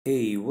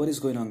Hey, what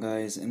is going on,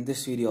 guys? In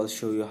this video I'll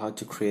show you how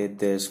to create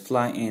this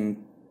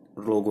fly-in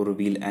logo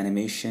reveal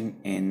animation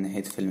in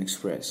Hitfilm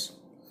Express.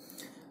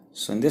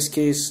 So in this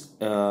case,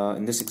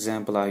 in this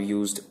example, I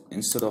used,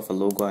 instead of a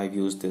logo, I've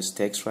used this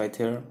text right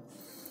here.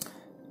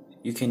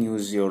 You can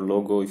use your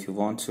logo if you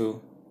want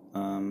to.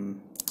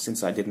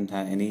 Since I didn't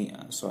have any,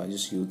 so I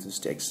just used this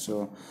text.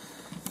 So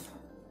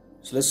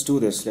let's do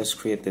this. Let's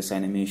create this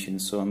animation.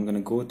 So I'm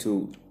gonna go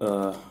to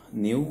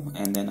new,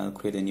 and then I'll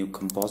create a new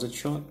composite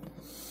shot.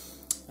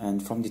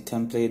 And from the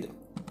template,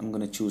 I'm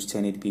going to choose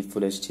 1080p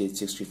Full HD at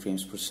 60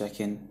 frames per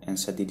second and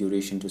set the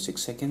duration to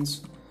 6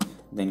 seconds.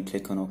 Then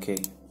click on OK.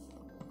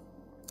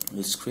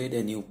 Let's create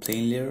a new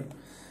plane layer,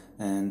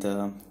 and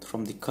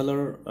from the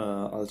color,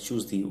 I'll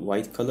choose the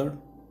white color,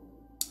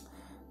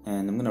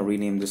 and I'm going to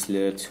rename this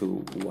layer to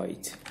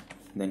white.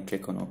 Then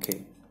click on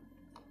OK.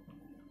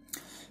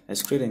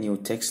 Let's create a new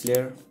text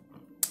layer,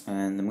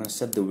 and I'm going to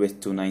set the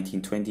width to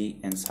 1920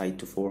 and height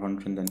to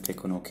 400. Then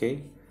click on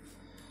OK.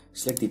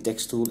 Select the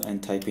text tool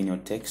and type in your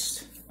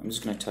text. I'm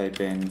just going to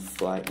type in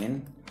fly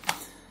in.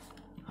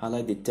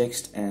 Highlight the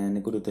text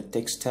and go to the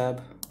text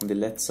tab on the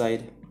left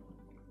side.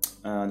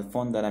 The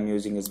font that I'm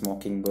using is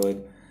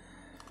Mockingbird.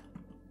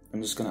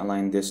 I'm just going to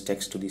align this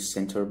text to the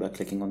center by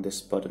clicking on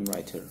this button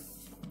right here.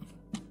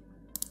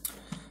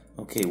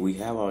 Okay, we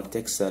have our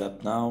text set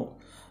up now.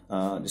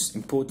 Just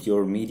import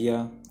your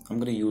media. I'm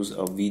going to use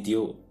a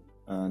video,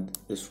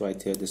 this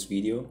right here, this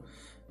video,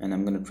 and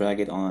I'm going to drag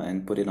it on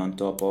and put it on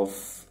top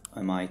of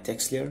my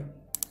text layer.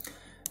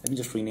 Let me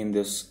just rename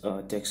this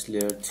text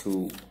layer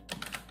to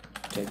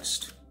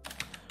text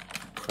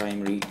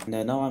primary.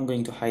 Now I'm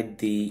going to hide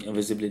the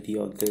visibility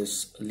of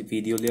this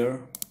video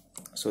layer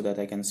so that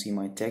I can see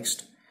my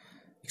text.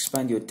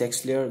 Expand your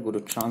text layer, go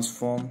to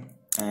transform,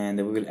 and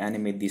we will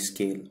animate the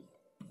scale.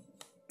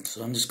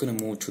 So I'm just going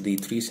to move to the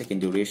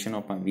 3-second duration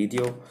of my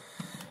video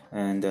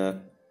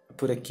and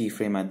put a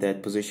keyframe at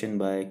that position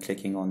by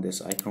clicking on this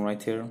icon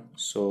right here.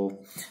 So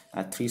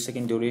at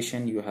 3-second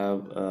duration you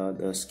have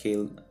the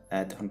scale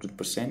at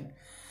 100%.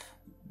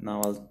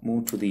 Now I'll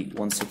move to the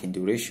 1-second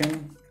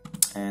duration,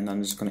 and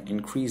I'm just going to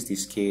increase the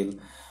scale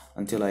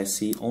until I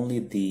see only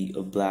the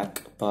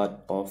black part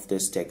of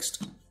this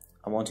text.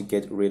 I want to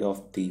get rid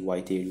of the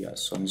white area,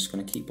 so I'm just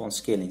going to keep on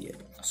scaling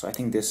it. So I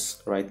think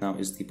this right now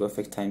is the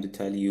perfect time to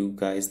tell you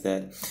guys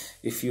that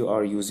if you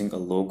are using a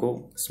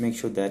logo, just make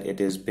sure that it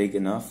is big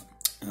enough,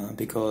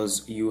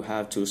 because you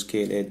have to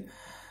scale it.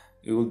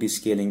 You will be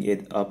scaling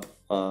it up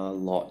a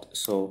lot.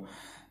 So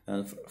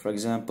for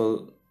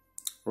example,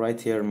 right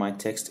here my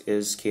text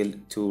is scaled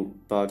to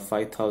about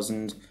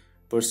 5000%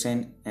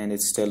 and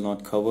it's still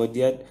not covered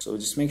yet. So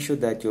just make sure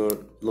that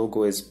your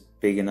logo is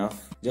big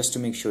enough, just to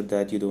make sure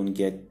that you don't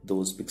get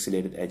those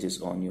pixelated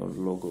edges on your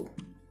logo.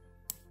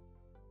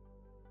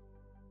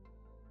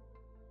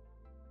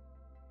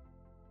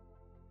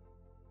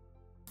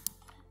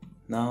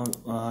 Now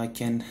I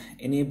can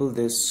enable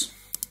this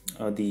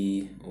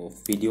the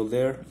video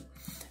layer,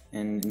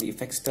 and in the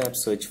effects tab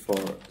search for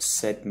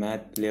set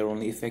matte layer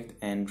only effect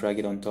and drag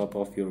it on top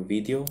of your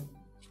video.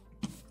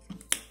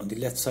 On the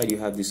left side you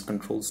have this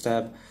controls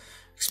tab.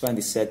 Expand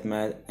the set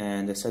matte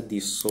and set the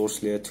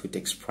source layer to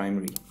text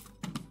primary.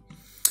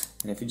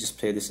 And if you just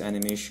play this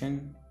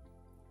animation,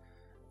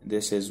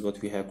 this is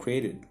what we have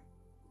created.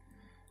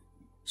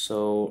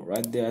 So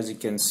right there, as you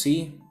can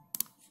see,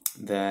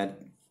 that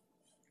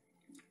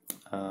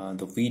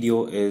the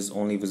video is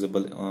only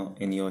visible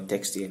in your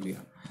text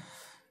area.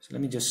 So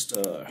let me just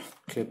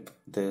clip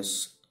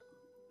this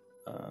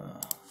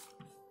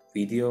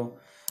video,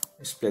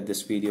 split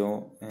this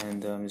video,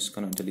 and I'm just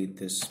gonna delete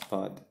this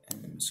part,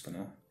 and I'm just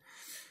gonna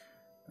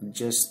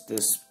adjust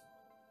this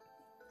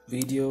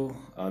video.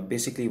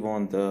 Basically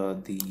want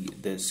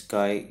the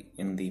sky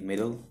in the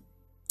middle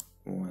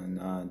when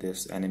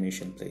this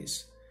animation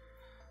plays.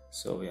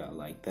 So yeah,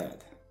 like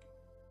that.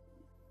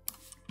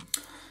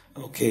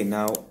 Okay,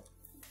 now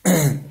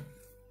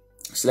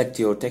select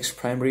your text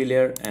primary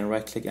layer and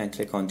right click and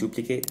click on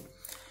duplicate.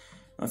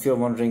 Now if you're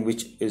wondering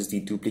which is the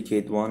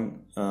duplicate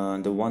one,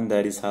 the one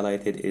that is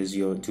highlighted is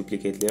your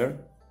duplicate layer.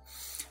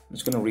 I'm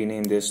just going to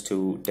rename this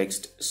to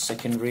text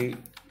secondary,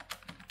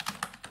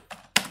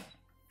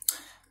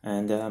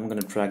 and I'm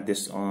going to drag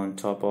this on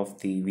top of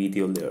the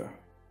video layer.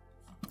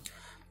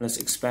 Let's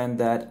expand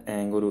that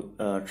and go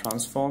to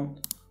transform.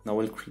 Now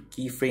we'll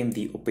keyframe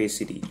the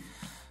opacity.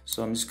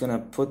 So I'm just going to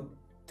put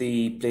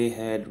the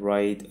playhead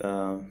right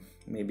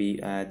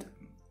maybe at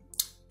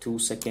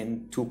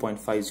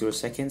 2.50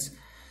 seconds,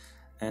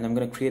 and I'm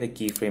going to create a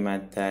keyframe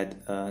at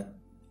that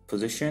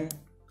position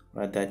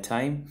or at that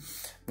time.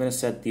 I'm going to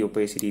set the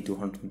opacity to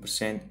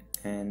 100%,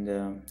 and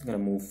I'm going to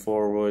move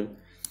forward,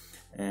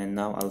 and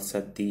now I'll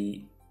set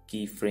the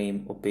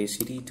keyframe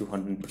opacity to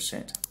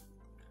 100%.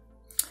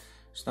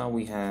 So now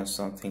we have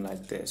something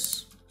like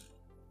this.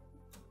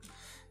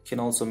 You can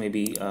also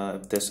maybe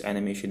if this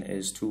animation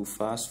is too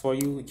fast for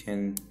you, you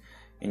can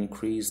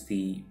increase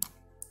the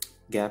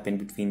gap in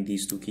between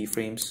these two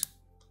keyframes,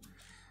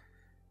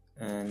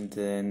 and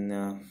then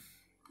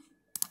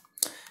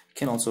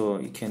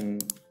you can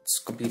it's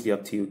completely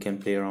up to you. You can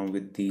play around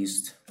with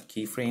these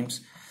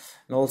keyframes,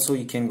 and also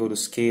you can go to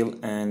scale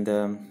and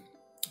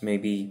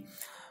maybe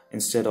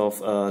instead of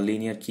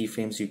linear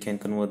keyframes, you can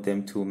convert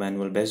them to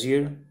manual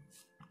Bezier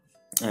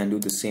and do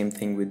the same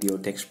thing with your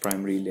text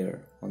primary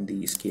layer on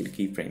the scale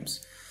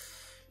keyframes.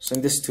 So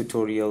in this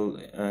tutorial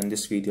and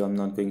this video, I'm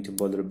not going to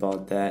bother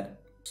about that.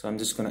 So I'm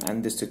just going to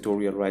end this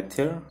tutorial right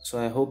here. So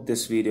I hope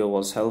this video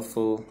was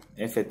helpful.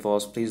 If it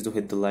was, please do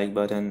hit the like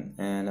button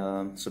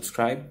and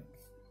subscribe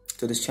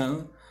to this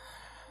channel.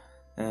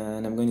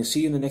 And I'm going to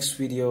see you in the next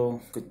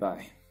video.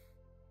 Goodbye.